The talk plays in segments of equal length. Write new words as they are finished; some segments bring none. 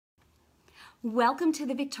Welcome to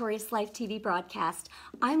the Victorious Life TV broadcast.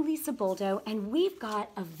 I'm Lisa Boldo, and we've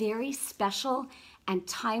got a very special and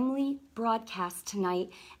timely broadcast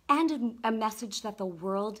tonight and a message that the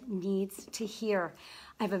world needs to hear.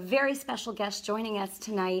 I have a very special guest joining us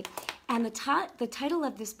tonight, and the title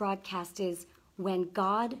of this broadcast is When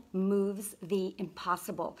God Moves the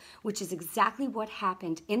Impossible, which is exactly what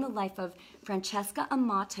happened in the life of Francesca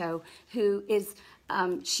Amato, who is,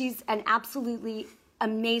 she's an absolutely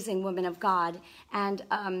amazing woman of God. And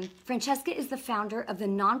Francesca is the founder of the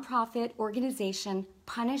nonprofit organization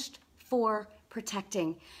Punished for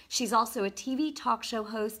Protecting. She's also a TV talk show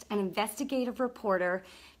host, an investigative reporter,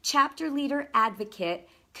 chapter leader advocate,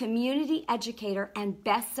 community educator, and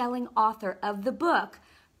best-selling author of the book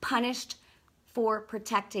Punished for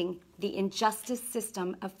Protecting: The Injustice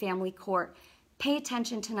System of Family Court. Pay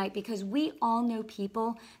attention tonight, because we all know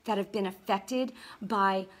people that have been affected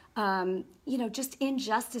by, just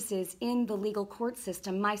injustices in the legal court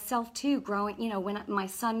system. Myself too, growing, when my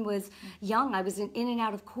son was young, I was in and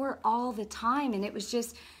out of court all the time, and it was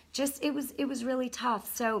it was really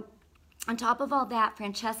tough. So on top of all that,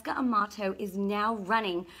 Francesca Amato is now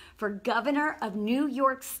running for governor of New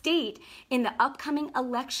York State in the upcoming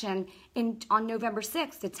election on November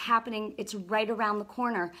 6th. It's happening. It's right around the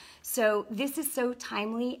corner. So this is so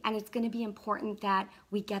timely, and it's going to be important that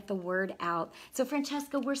we get the word out. So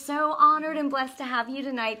Francesca, we're so honored and blessed to have you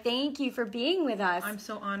tonight. Thank you for being with us. I'm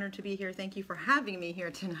so honored to be here. Thank you for having me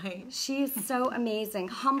here tonight. She is so amazing,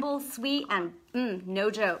 humble, sweet, and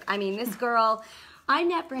no joke. I mean, this girl... I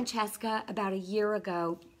met Francesca about a year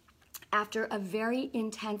ago after a very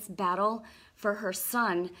intense battle for her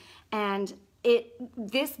son, and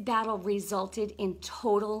this battle resulted in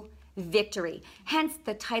total victory. Hence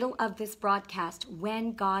the title of this broadcast,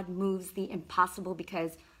 When God Moves the Impossible,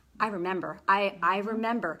 because I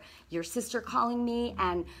remember your sister calling me,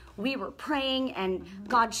 and we were praying, and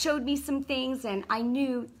God showed me some things, and I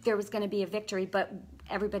knew there was going to be a victory, but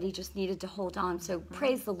everybody just needed to hold on. So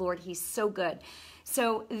praise the Lord, He's so good.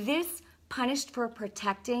 So this Punished for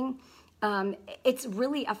Protecting, it's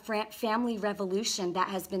really a family revolution that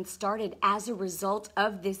has been started as a result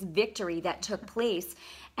of this victory that took place.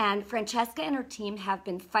 And Francesca and her team have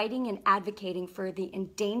been fighting and advocating for the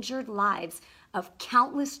endangered lives of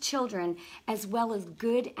countless children, as well as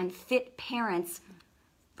good and fit parents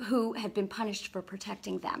who have been punished for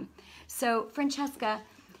protecting them. So Francesca,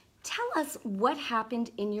 tell us what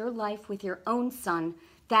happened in your life with your own son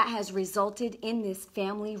that has resulted in this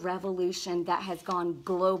family revolution that has gone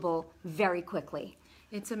global very quickly.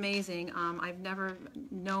 It's amazing. I've never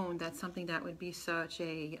known that something that would be such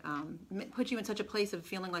a put you in such a place of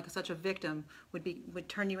feeling like such a victim would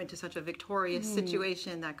turn you into such a victorious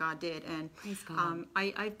situation that God did. And praise God.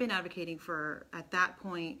 I've been advocating for, at that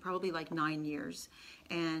point, probably like 9 years.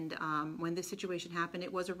 And when this situation happened,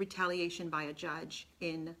 it was a retaliation by a judge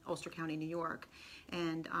in Ulster County, New York,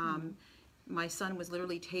 and my son was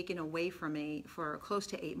literally taken away from me for close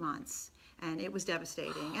to 8 months, and it was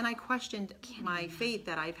devastating. And I questioned my faith,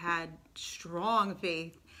 that I've had strong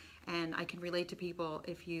faith, and I can relate to people.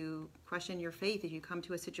 If you question your faith, if you come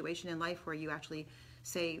to a situation in life where you actually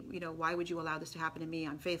say, why would you allow this to happen to me?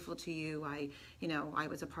 I'm faithful to you. I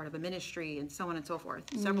was a part of a ministry, and so on and so forth,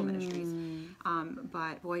 several ministries.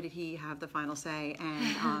 But boy, did he have the final say.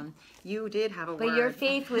 And you did have a word. But your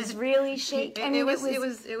faith was really shaken. It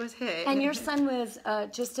was hit. And your son was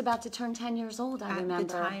just about to turn 10 years old, I remember. At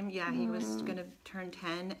the time, yeah, he was going to turn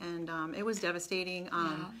 10, and it was devastating.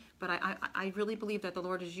 But I really believe that the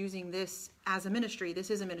Lord is using this as a ministry. This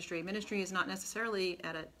is a ministry. Ministry is not necessarily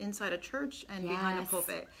inside a church and behind a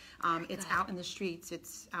pulpit. It's out in the streets.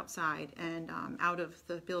 It's outside and out of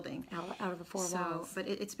the building. Out of the four walls. But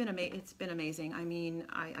it's been amazing. I mean,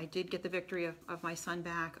 I did get the victory of my son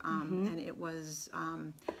back, and it was...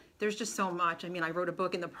 there's just so much. I mean, I wrote a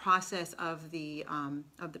book in the process of the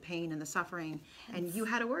pain and the suffering, and you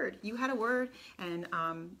had a word. You had a word, and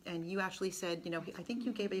you actually said, I think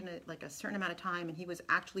you gave him like a certain amount of time, and he was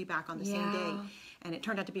actually back on the same day. And it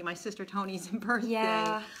turned out to be my sister Tony's birthday.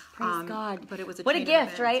 Yeah, praise God. But it was what a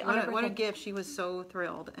gift, right? What a gift. She was so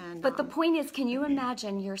thrilled. And but the point is, can you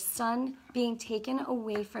imagine your son being taken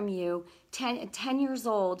away from you, 10 years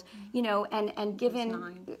old, and given,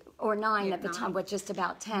 9. or 9 at the time, but just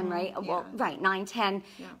about 10, right? Yeah. Well, right, 9, 10,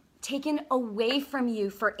 taken away from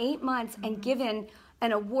you for 8 months and given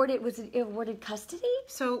an awarded custody?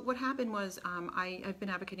 So what happened was, I've been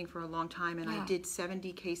advocating for a long time, and I did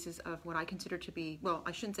 70 cases of what I consider to be, well,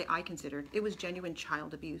 I shouldn't say I considered, it was genuine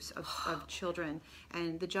child abuse of children.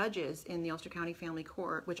 And the judges in the Ulster County Family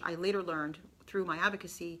Court, which I later learned through my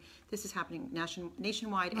advocacy, this is happening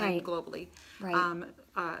nationwide and globally. Right.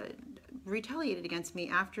 retaliated against me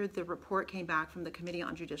after the report came back from the Committee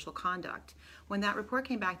on Judicial Conduct. When that report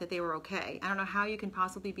came back that they were okay, I don't know how you can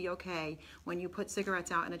possibly be okay when you put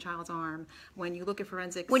cigarettes out in a child's arm, when you look at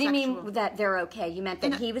forensic What do you mean that they're okay? You meant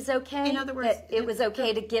that he was okay? In other words, that it was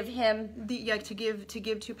okay to give him... to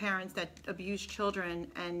give to parents that abuse children,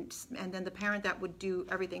 and then the parent that would do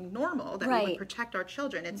everything normal, that we would protect our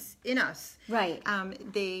children. It's in us. Right.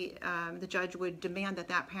 The judge would demand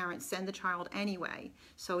that parent send the child anyway.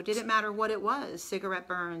 So it didn't matter what it was, cigarette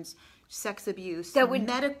burns, sex abuse,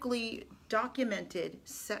 medically documented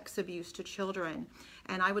sex abuse to children.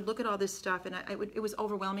 And I would look at all this stuff, and it was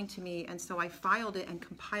overwhelming to me. And so I filed it and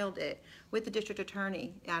compiled it with the district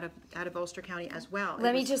attorney out of Ulster County as well.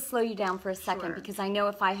 Let me just slow you down for a second, because I know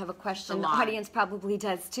if I have a question, the audience probably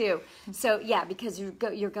does too. So yeah, because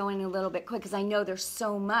you're going a little bit quick, because I know there's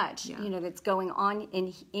so much that's going on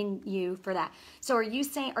in you for that. So are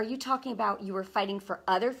you talking about you were fighting for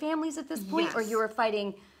other families at this point, or you were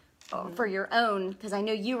fighting for your own? Because I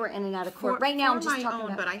know you were in and out of court. Right now, I'm just talking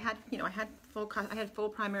about. But I had full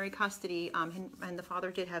primary custody, and the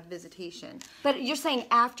father did have visitation. But you're saying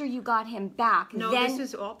after you got him back? No, this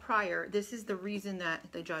is all prior. This is the reason that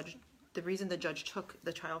the judge took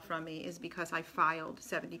the child from me is because I filed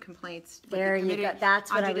 70 complaints. There you go.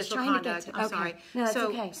 That's what I was trying to get to. I'm sorry. No, that's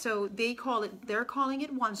okay. So they're calling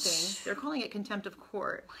it one thing. They're calling it contempt of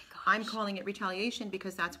court. Oh my gosh. I'm calling it retaliation,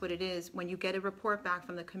 because that's what it is when you get a report back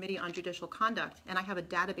from the Committee on Judicial Conduct, and I have a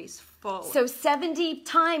database full. So 70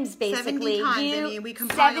 times, basically. 70 times. We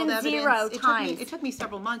compiled evidence. times. It took me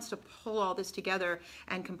several months to pull all this together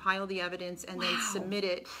and compile the evidence and then submit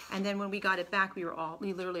it. And then when we got it back, we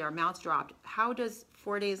literally, our mouths dropped. How does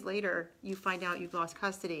 4 days later you find out you've lost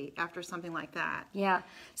custody after something like that? Yeah.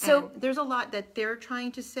 So and there's a lot that they're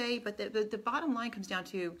trying to say, but the bottom line comes down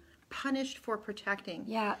to punished for protecting.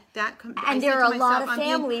 Yeah. And there are a lot of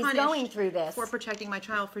families going through this. For protecting my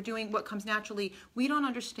child, for doing what comes naturally. We don't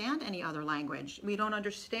understand any other language. We don't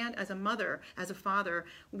understand, as a mother, as a father,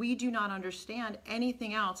 we do not understand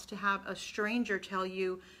anything else to have a stranger tell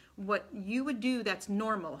you what you would do that's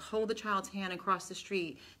normal. Hold the child's hand and cross the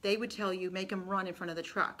street. They would tell you, make him run in front of the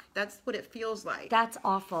truck. That's what it feels like. That's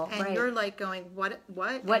awful. And you're like going, what?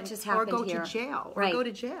 What just happened here? Or go to jail. Right. Or go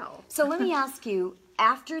to jail. So let me ask you,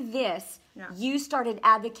 after this, you started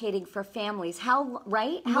advocating for families. How long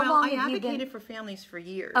have you been? Well, I advocated for families for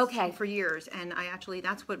years. Okay. For years. And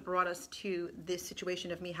that's what brought us to this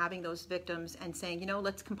situation of me having those victims and saying,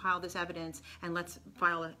 let's compile this evidence and let's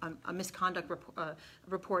file a misconduct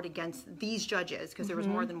report against these judges, because there was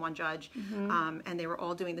more than one judge, and they were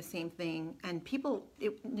all doing the same thing. And people,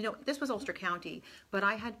 this was Ulster County, but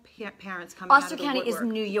I had parents coming out of the woodwork. Ulster County is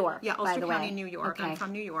New York, yeah, Ulster by the County, way. New York. Okay. I'm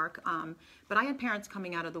from New York. But I had parents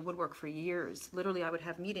coming out of the woodwork for years. Literally, I would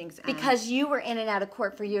have meetings. Because you were in and out of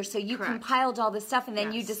court for years, so you compiled all this stuff, and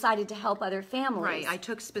then you decided to help other families. Right. I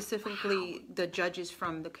took specifically the judges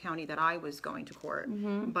from the county that I was going to court.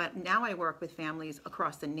 But now I work with families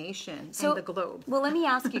across the nation and the globe. Well, let me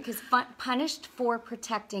ask you, because Punished for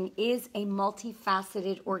Protecting is a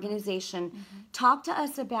multifaceted organization. Talk to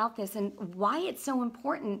us about this and why it's so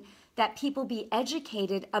important that people be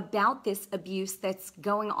educated about this abuse that's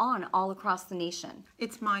going on all across the nation.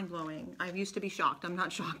 It's mind-blowing. I used to be shocked. I'm not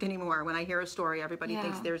shocked anymore. When I hear a story, everybody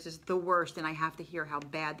thinks theirs is the worst, and I have to hear how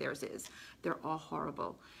bad theirs is. They're all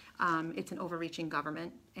horrible. It's an overreaching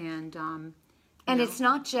government, and it's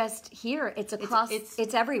not just here, it's across,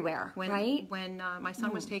 it's everywhere, right? When my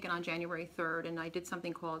son was taken on January 3rd, and I did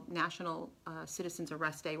something called National Citizens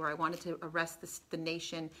Arrest Day, where I wanted to arrest the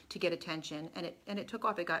nation to get attention, and it took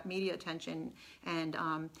off. It got media attention, and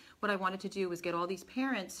what I wanted to do was get all these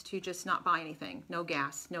parents to just not buy anything. No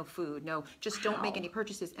gas, no food, don't make any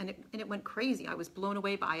purchases, and it went crazy. I was blown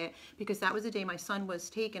away by it, because that was the day my son was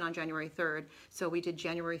taken on January 3rd, so we did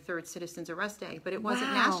January 3rd Citizens Arrest Day, but it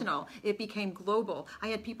wasn't national. It became global. I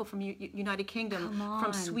had people from United Kingdom,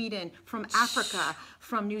 from Sweden, from Africa,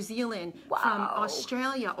 from New Zealand, from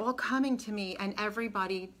Australia, all coming to me, and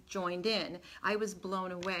everybody joined in. I was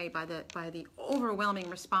blown away by the overwhelming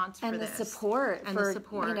response for this. And the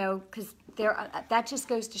support. Because that just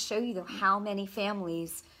goes to show you how many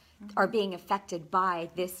families are being affected by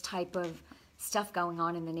this type of stuff going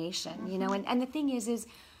on in the nation. And the thing is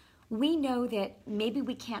we know that maybe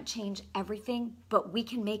we can't change everything, but we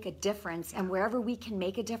can make a difference. And wherever we can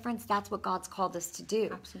make a difference, that's what God's called us to do.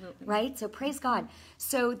 Absolutely. Right? So praise God.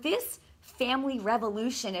 So this family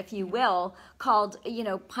revolution, if you will, called,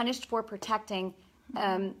 Punished for Protecting,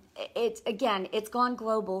 It's gone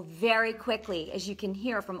global very quickly, as you can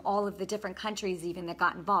hear from all of the different countries even that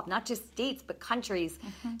got involved, not just states, but countries.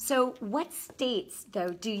 So what states, though,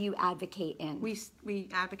 do you advocate in? We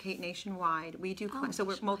advocate nationwide. We do so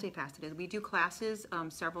we're multifaceted. We do classes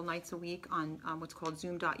several nights a week on what's called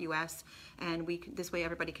Zoom.us, and this way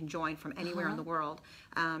everybody can join from anywhere in the world.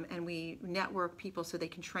 And we network people so they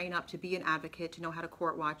can train up to be an advocate, to know how to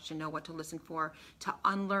court watch, to know what to listen for, to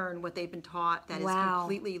unlearn what they've been taught that is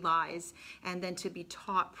completely lies, and then to be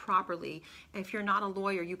taught properly. If you're not a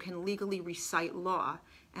lawyer, you can legally recite law.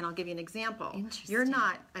 And I'll give you an example. You're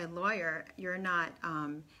not a lawyer. You're not,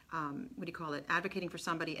 what do you call it, advocating for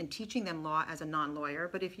somebody and teaching them law as a non-lawyer.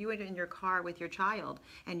 But if you are in your car with your child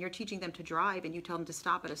and you're teaching them to drive and you tell them to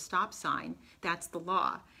stop at a stop sign, that's the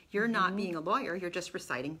law. You're not being a lawyer, you're just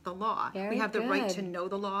reciting the law. We have the right to know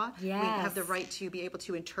the law, we have the right to be able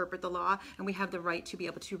to interpret the law, and we have the right to be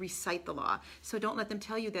able to recite the law. So don't let them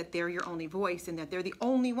tell you that they're your only voice and that they're the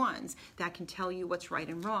only ones that can tell you what's right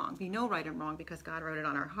and wrong. We know right and wrong because God wrote it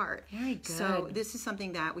on our heart. Very good. So this is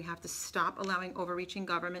something that we have to stop allowing overreaching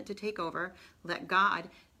government to take over, let God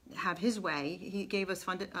have his way. He gave us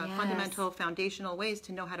fundamental, foundational ways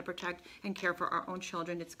to know how to protect and care for our own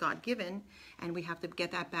children. It's God-given, and we have to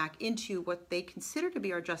get that back into what they consider to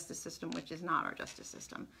be our justice system, which is not our justice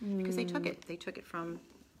system, because they took it. They took it from,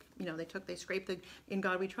 they scraped the "In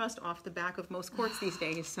God We Trust" off the back of most courts these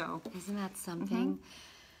days. So isn't that something?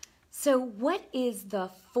 So what is the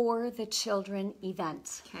For the Children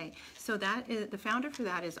event? Okay, so that is, the founder for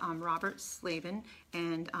that is Robert Slavin,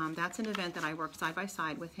 and that's an event that I worked side by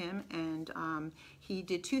side with him, and he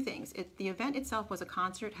did two things. The event itself was a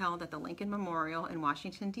concert held at the Lincoln Memorial in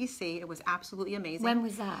Washington, D.C. It was absolutely amazing. When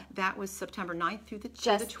was that? That was September 9th through the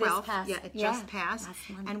 12th. Just passed.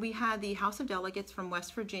 And we had the House of Delegates from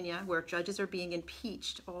West Virginia, where judges are being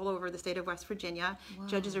impeached all over the state of West Virginia.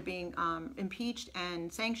 Judges are being impeached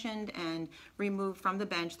and sanctioned and removed from the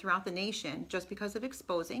bench throughout the nation just because of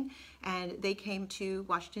exposing. And they came to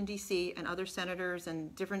Washington, D.C., and other senators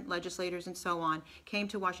and different legislators and so on came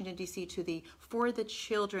to Washington, D.C. to the For the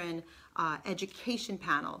Children education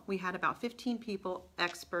panel. We had about 15 people,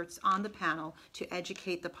 experts on the panel, to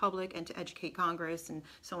educate the public and to educate Congress and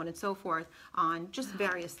so on and so forth on just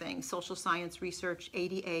various things, social science research,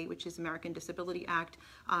 ADA, which is American Disability Act,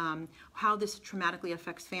 how this traumatically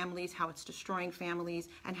affects families, how it's destroying families,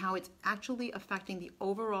 and how it's actually affecting the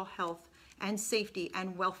overall health and safety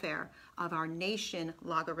and welfare of our nation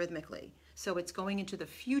logarithmically. So it's going into the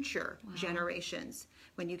future generations.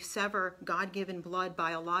 When you sever God-given blood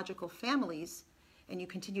biological families and you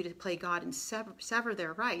continue to play God and sever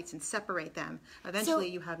their rights and separate them, eventually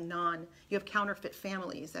you have counterfeit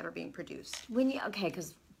families that are being produced.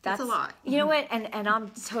 Because that's a lot. You know what? And I'm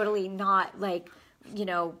totally not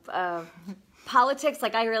politics.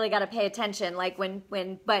 Like I really got to pay attention. Like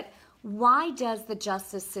but why does the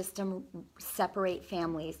justice system separate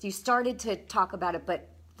families? You started to talk about it, but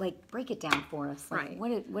break it down for us. Right.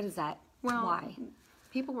 What is that? Well, why?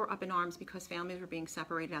 People were up in arms because families were being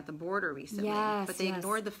separated at the border recently. But they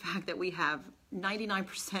ignored the fact that we have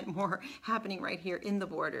 99% more happening right here in the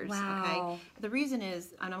borders. Wow. Okay. The reason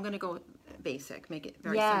is, and I'm going to go basic, make it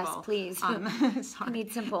very Yes, simple. please. Sorry. I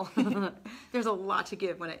need simple. There's a lot to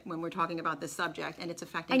give when we're talking about this subject, and it's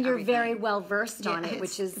affecting and you're everything. very well versed on it,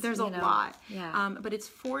 which is there's a lot. Yeah. But it's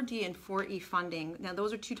 4D and 4E funding. Now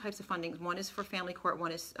those are two types of funding. One is for family court,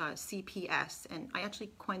 one is CPS, and I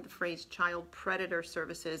actually coined the phrase child predator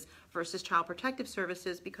services versus child protective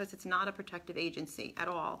services because it's not a protective agency at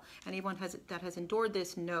all. Anyone that has endured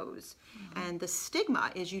this knows. And the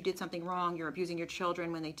stigma is you did something wrong, you're abusing your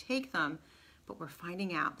children when they take them, but we're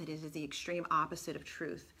finding out that it is the extreme opposite of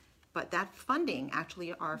truth. But that funding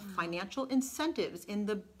actually are financial incentives in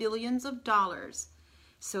the billions of dollars.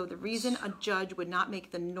 So the reason a judge would not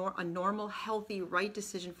make a normal, healthy, right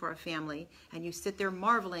decision for a family, and you sit there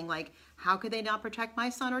marveling like, how could they not protect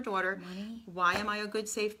my son or daughter? Money. Why am I a good,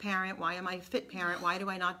 safe parent? Why am I a fit parent? Why do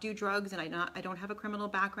I not do drugs? And I don't have a criminal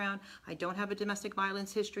background. I don't have a domestic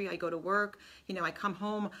violence history. I go to work. I come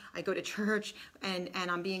home. I go to church, and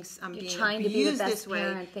I'm being trying abused to be the best this way.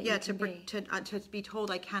 parent that you can be. To be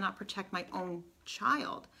told I cannot protect my own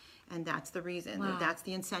child. And that's the reason. Wow. That's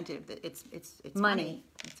the incentive. That it's money.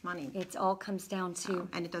 It's money. It all comes down to.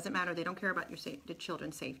 And it doesn't matter. They don't care about the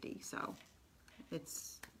children's safety. So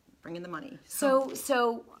it's bringing the money.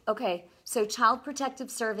 So okay. So Child Protective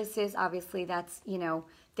Services, obviously, that's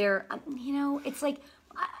they're it's like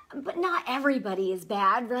but not everybody is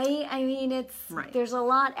bad, right? I mean, Right. there's a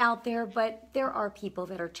lot out there, but there are people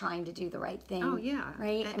that are trying to do the right thing. Oh, yeah.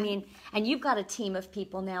 Right? I mean, and you've got a team of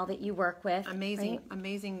people now that you work with. Amazing, right?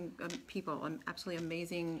 amazing people, absolutely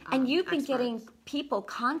amazing. And you've been experts. getting people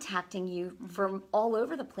contacting you from all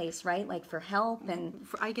over the place, right? Like for help and.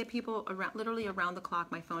 I get people literally around the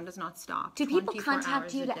clock. My phone does not stop. Do people 24 contact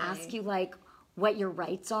hours you a to day. ask you like what your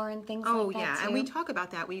rights are and things Oh like that? yeah, too? and we talk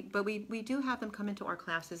about that. We do have them come into our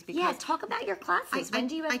classes because Yeah, talk about your classes. When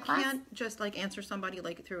do you have I class? can't just like answer somebody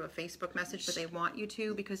like through a Facebook message, but they want you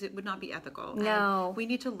to because it would not be ethical. No. And we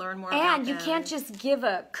need to learn more. about And you them. can't just give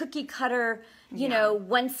a cookie cutter, you know,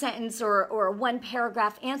 one sentence or one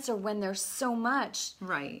paragraph answer when there's so much,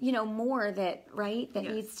 Right. you know, more that, right, that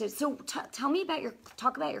Yes. needs to. So tell me about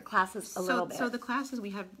talk about your classes a little bit. So the classes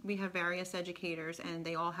we have various educators, and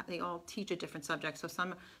they all teach a different subject. So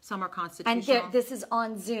some are and constitutional. this is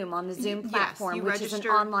on Zoom, on the Zoom Yes, platform, you which is an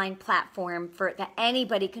register- online platform for that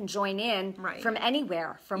anybody can join in Right. from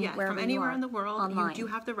anywhere, from Yeah, wherever from anywhere you are, in the world. online. You do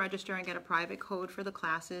have to register and get a private code for the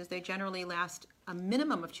classes. They generally last a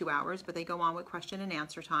minimum of 2 hours, but they go on with question and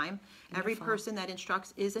answer time. Every person that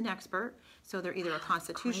instructs is an expert. So they're either a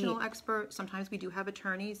constitutional great. expert. Sometimes we do have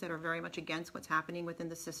attorneys that are very much against what's happening within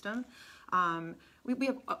the system. We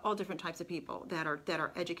have all different types of people that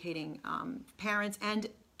are educating parents and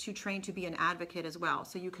to train to be an advocate as well.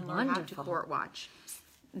 So you can learn how to Wonderful. court watch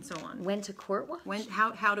and so on. When to court watch?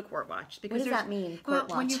 How to court watch? Because does there's- that mean, Well,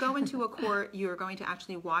 court when you watch? go into a court, you're going to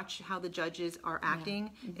actually watch how the judges are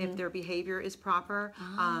acting, if their behavior is proper,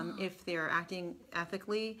 if they're acting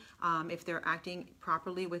ethically, if they're acting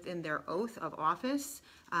properly within their oath of office,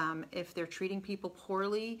 if they're treating people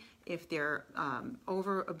poorly, if they're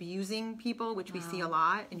over abusing people, which we see a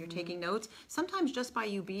lot, and you're taking notes. Sometimes just by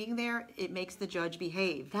you being there, it makes the judge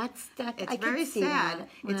behave. That's It's I can very see sad. that.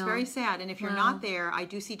 It's Wow. very sad. And if you're not there, I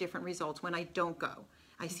do see different results when I don't go.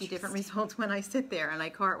 I see different results when I sit there and I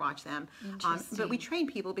cart watch them. But we train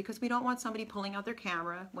people because we don't want somebody pulling out their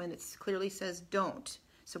camera when it clearly says don't.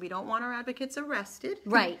 So we don't want our advocates arrested.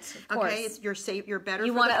 Right, of course. Okay, you're safe. You're better.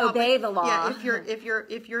 You for wanna the public. obey the law. Yeah, if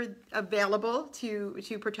you're available to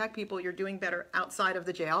protect people, you're doing better outside of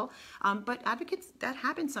the jail. But advocates, that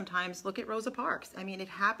happens sometimes. Look at Rosa Parks. I mean, it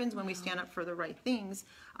happens when we stand up for the right things.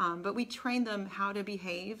 But we train them how to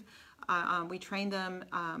behave. We train them,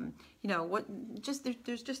 you know,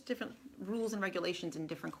 there's just different rules and regulations in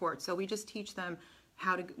different courts. So we just teach them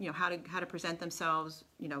how to present themselves,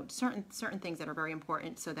 you know, certain things that are very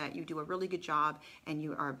important so that you do a really good job and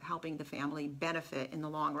you are helping the family benefit in the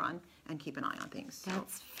long run and keep an eye on things. So,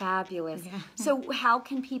 That's fabulous. So how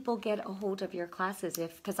can people get a hold of your classes?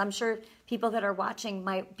 Because I'm sure people that are watching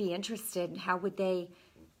might be interested. How would they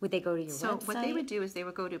go to your website? what they would do is they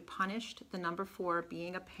would go to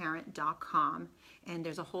punishedbeingaaparent.com, and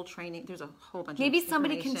there's a whole training. There's a whole bunch. Maybe of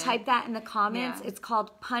somebody can information. type that in the comments. Yeah. It's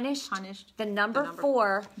called Punished, the number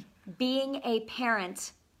 4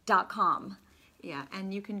 beingaparent.com. Yeah,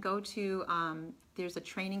 and you can go to, there's a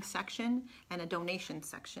training section and a donation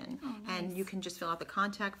section. And you can just fill out the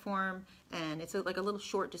contact form, and it's like a little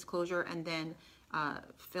short disclosure, and then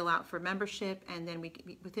fill out for membership, and then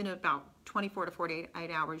within about 24 to 48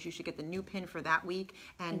 hours, you should get the new pin for that week.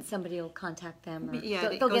 And somebody will contact them. Or Yeah,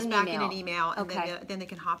 they'll it get goes an back email. in an email, and Okay. then they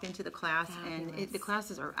can hop into the class. And Fabulous. the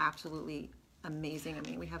classes are absolutely amazing. I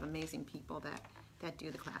mean, we have amazing people that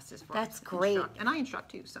do the classes for us. That's great. And I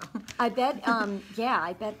instruct too, so. I bet,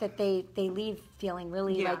 I bet that they leave feeling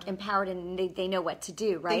really Yeah. like empowered and they know what to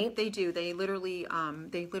do, right? They do. They literally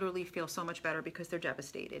feel so much better because they're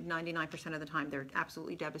devastated. 99% of the time, they're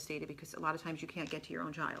absolutely devastated because a lot of times you can't get to your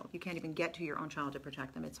own child. You can't even get to your own child to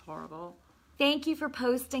protect them. It's horrible. Thank you for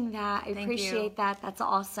posting that. I appreciate that. That's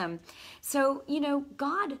awesome. So, you know,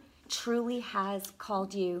 God truly has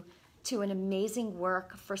called you to an amazing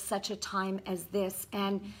work for such a time as this.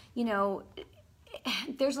 And, you know,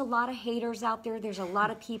 there's a lot of haters out there. There's a lot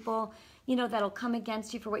of people, you know, that'll come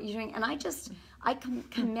against you for what you're doing. And I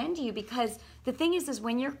commend you, because the thing is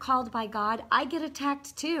when you're called by God, I get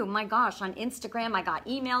attacked too. My gosh, on Instagram, I got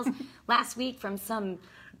emails last week from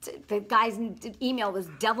the guy's email was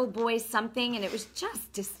devil boy something, and it was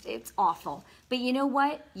just it's awful. But you know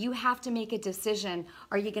what? You have to make a decision.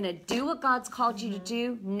 Are you going to do what God's called you to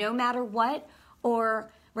do no matter what? Or,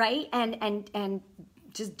 right? And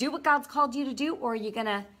just do what God's called you to do, or are you going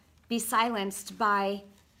to be silenced by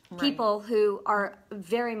people who are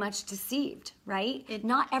very much deceived, right?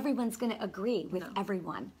 Not everyone's going to agree with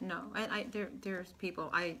everyone. No, there's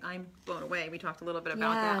people. I'm blown away. We talked a little bit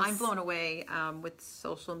about that. I'm blown away with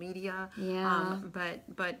social media. Yeah.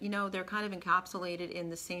 But you know, they're kind of encapsulated in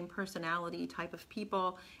the same personality type of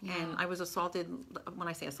people. Yeah. And I was assaulted. When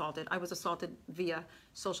I say assaulted, I was assaulted via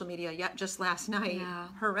social media just last night,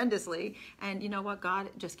 horrendously. And you know what? God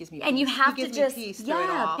just gives me peace. And you have he to gives just me peace through it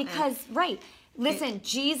all. because listen,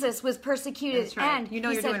 Jesus was persecuted, That's right. and You know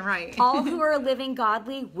he you're said, doing right. all who are living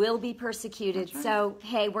godly will be persecuted. That's right. So,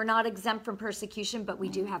 hey, we're not exempt from persecution, but we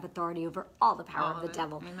do have authority over all the power of the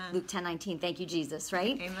devil. Amen. Luke 10:19. Thank you, Jesus.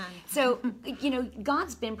 Right? Amen. So, you know,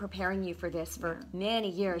 God's been preparing you for this for many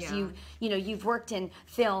years. Yeah. You've worked in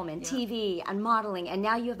film and TV and modeling, and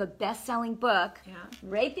now you have a best-selling book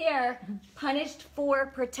right there, Punished for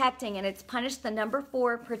Protecting, and it's punished the number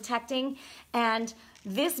 4, protecting. And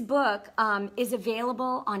this book is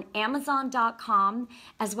available on Amazon.com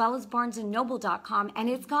as well as BarnesandNoble.com, and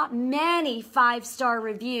it's got many 5-star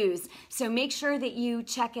reviews. So make sure that you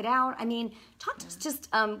check it out. I mean, talk to us just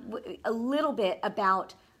a little bit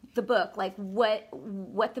about the book, like what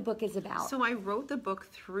the book is about. So I wrote the book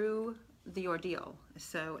through the ordeal.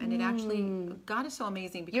 So, and it actually, God is so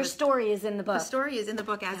amazing because your story is in the book. The story is in the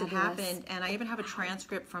book as Fabulous. it happened, and I even have a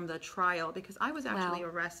transcript from the trial because I was actually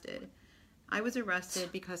arrested. I was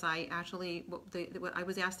arrested because I actually, I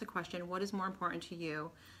was asked the question, what is more important to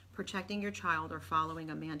you, protecting your child or following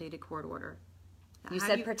a mandated court order? You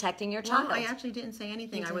said protecting your child. Well, I actually didn't say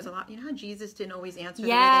anything. I was a lot, you know how Jesus didn't always answer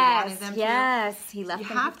yes, the way they wanted them to? Yes, he left You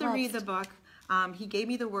them have to perplexed. read the book. He gave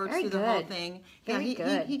me the words Very through the whole good. thing. Very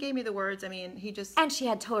He gave me the words. I mean, he just... And she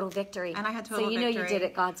had total victory. And I had total victory. So you know you did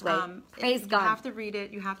it God's way. Praise God. You have to read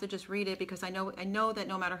it. You have to just read it because I know that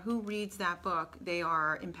no matter who reads that book, they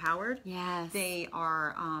are empowered. Yes. They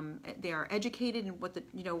are educated in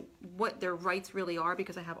what their rights really are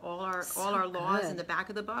because I have all our laws in the back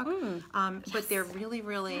of the book. But they're really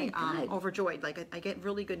overjoyed. Like I get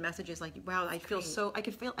really good messages like, wow, I feel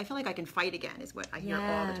like I can fight again is what I hear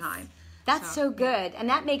all the time. That's so good. And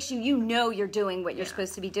that makes you're doing what you're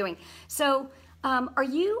supposed to be doing. So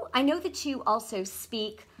I know that you also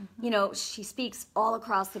speak, she speaks all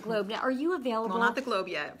across the globe. Now, are you available? Well, not the globe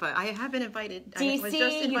yet, but I have been invited. DC, I was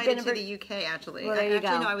just invited to the UK, actually. Well, there you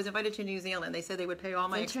go. No, I was invited to New Zealand. They said they would pay all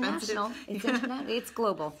my expenses. It's international. It's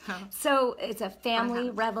global. So it's a family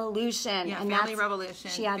revolution. Yeah, and family revolution.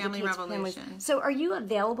 She advocates family revolution. Families. So are you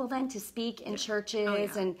available then to speak in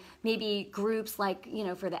churches and maybe groups like,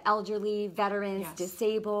 for the elderly, veterans,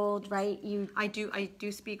 disabled, right? I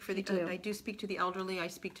do speak for the. I do speak to the elderly. I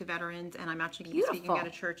speak to veterans, and I'm actually going to be speaking at a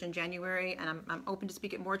church in January, and I'm open to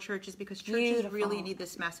speak at more churches because churches really need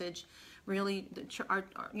this message. Really,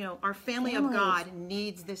 our family of God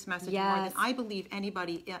needs this message more than I believe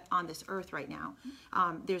anybody on this earth right now.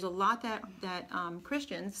 There's a lot that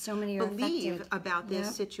Christians believe about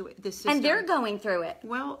this situation. And they're going through it.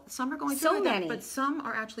 Well, some are going through it, but some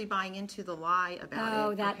are actually buying into the lie about it.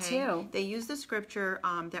 Oh, that too. They use the scripture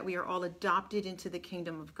that we are all adopted into the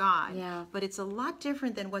kingdom of God. Yeah. But it's a lot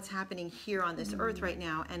different than what's happening here on this earth right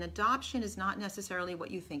now. And adoption is not necessarily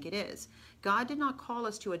what you think it is. God did not call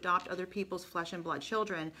us to adopt other people's flesh and blood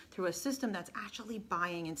children through a system that's actually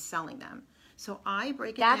buying and selling them. So I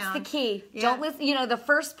break it down. That's the key. Don't listen. The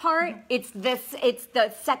first part. It's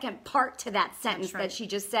the second part to that sentence that she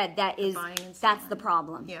just said. That's the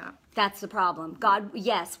problem. Yeah. That's the problem. God,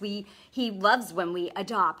 yes, He loves when we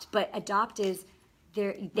adopt, but adopt is.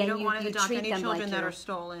 We don't want to adopt any children that are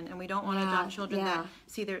stolen, and we don't want to adopt children that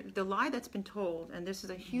the lie that's been told, and this is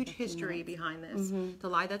a huge history behind this. The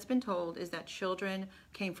lie that's been told is that children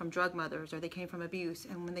came from drug mothers or they came from abuse,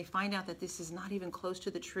 and when they find out that this is not even close to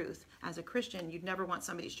the truth, as a Christian, you'd never want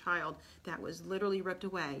somebody's child that was literally ripped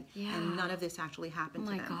away, and none of this actually happened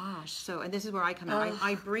to them. Oh my gosh! So, and this is where I come out.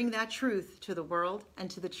 I bring that truth to the world and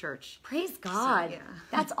to the church. Praise God!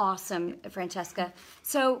 That's awesome, Francesca.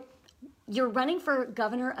 So. You're running for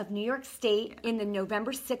governor of New York State in the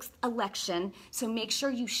November 6th election, so make sure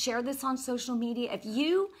you share this on social media. If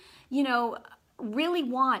you really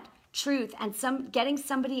want truth and getting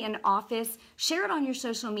somebody in office, share it on your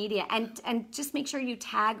social media and just make sure you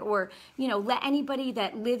tag or let anybody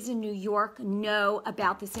that lives in New York know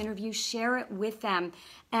about this interview. Share it with them.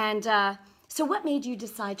 And so what made you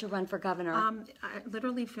decide to run for governor? I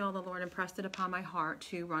literally feel the Lord impressed it upon my heart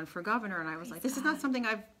to run for governor. And I was like, this is not something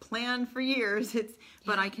I've planned for years.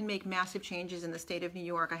 But I can make massive changes in the state of New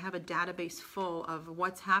York. I have a database full of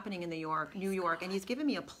what's happening in New York. And He's given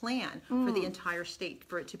me a plan for the entire state,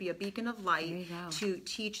 for it to be a beacon of light to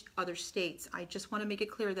teach other states. I just want to make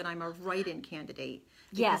it clear that I'm a write-in candidate.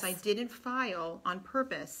 because Yes. I didn't file on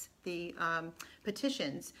purpose the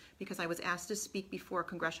petitions because I was asked to speak before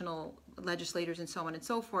congressional legislators and so on and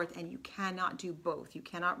so forth, and you cannot do both. You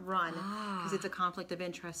cannot run because it's a conflict of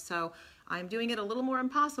interest. So I'm doing it a little more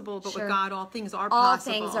impossible, but Sure. with God, all things are All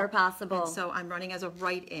possible. things are possible. And so I'm running as a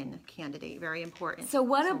write-in candidate. Very important. So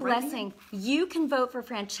what a write-in. blessing. You can vote for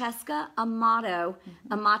Francesca Amato.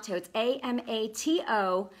 Amato. It's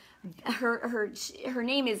Amato. Her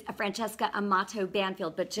name is Francesca Amato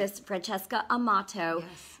Banfield, but just Francesca Amato.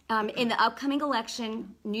 Yes. In the upcoming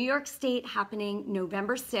election, New York State, happening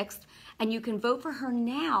November 6th, and you can vote for her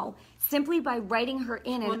now simply by writing her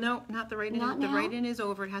in. Well, no, not the write-in. Not The now? write-in is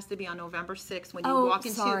over. It has to be on November 6th when you Oh, walk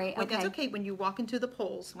into. sorry. But that's Okay. okay. When you walk into the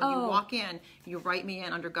polls, when you Oh. walk in, you write me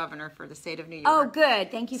in under governor for the state of New York. Oh,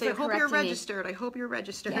 good. Thank you So for I hope correcting you're me. registered. I hope you're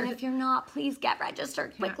registered. And if you're not, please get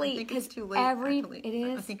registered Yeah, quickly. I think it's too late. It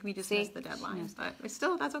is. I think we just See? missed the deadlines, but it's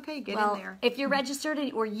still, that's okay. Get Well, in there. if you're registered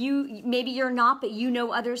or maybe you're not, but you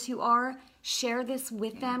know others who are, share this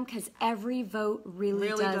with them because every vote really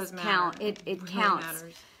does matter. count. It Really counts.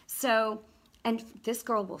 matters. So, and this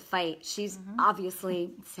girl will fight. She's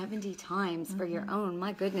obviously 70 times for your own.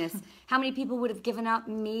 My goodness. How many people would have given up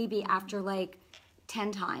maybe after like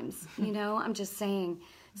 10 times? You know, I'm just saying.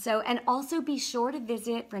 So, and also be sure to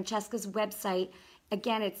visit Francesca's website.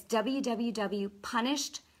 Again, it's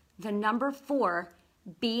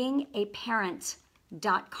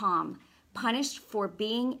www.punishedbeingaaparent.com.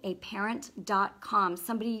 punishedforbeingaaparent.com.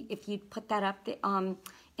 Somebody, if you'd put that up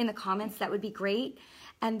in the comments, that would be great.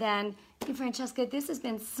 And then, Francesca, this has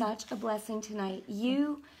been such a blessing tonight.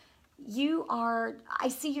 You are, I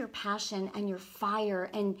see your passion and your fire,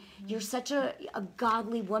 and you're such a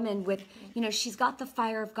godly woman with, she's got the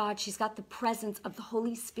fire of God. She's got the presence of the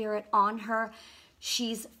Holy Spirit on her.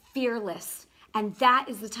 She's fearless. And that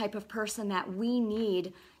is the type of person that we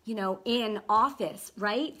need, in office,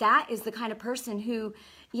 right? That is the kind of person who,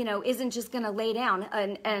 isn't just going to lay down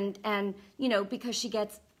and because she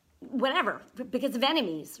gets whatever, because of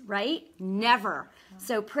enemies, right? Never.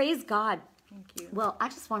 So praise God. Thank you. Well, I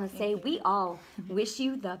just want to say we all wish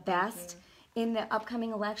you the best in the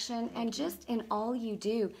upcoming election and just in all you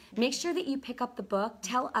do. Make sure that you pick up the book.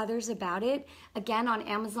 Tell others about it. Again, on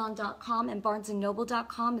Amazon.com and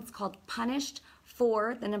BarnesandNoble.com. It's called Punished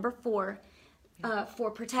for, the number 4,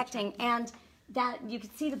 for Protecting. And that you can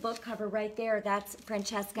see the book cover right there. That's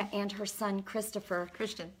Francesca and her son Christopher.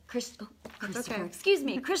 Christian. Christopher. okay. Excuse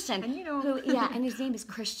me, Christian. And And his name is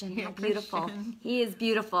Christian. Yeah, How beautiful. Christian. He is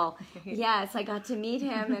beautiful. Yes, I got to meet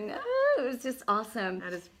him, and it was just awesome.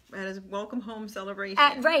 At his welcome home celebration.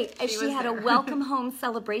 Right, She she was had there. a welcome home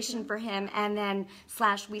celebration for him, and then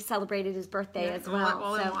 / we celebrated his birthday Yeah, as well.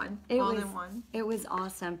 all in one. All in one. It was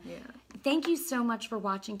awesome. Yeah. Thank you so much for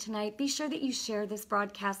watching tonight. Be sure that you share this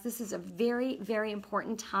broadcast. This is a very, very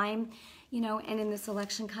important time, and in this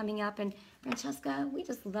election coming up. And Francesca, we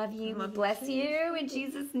just love you. We bless you in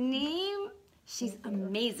Jesus' name. She's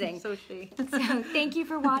amazing. So she. So thank you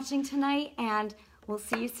for watching tonight, and we'll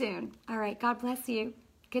see you soon. All right, God bless you.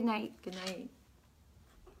 Good night. Good night.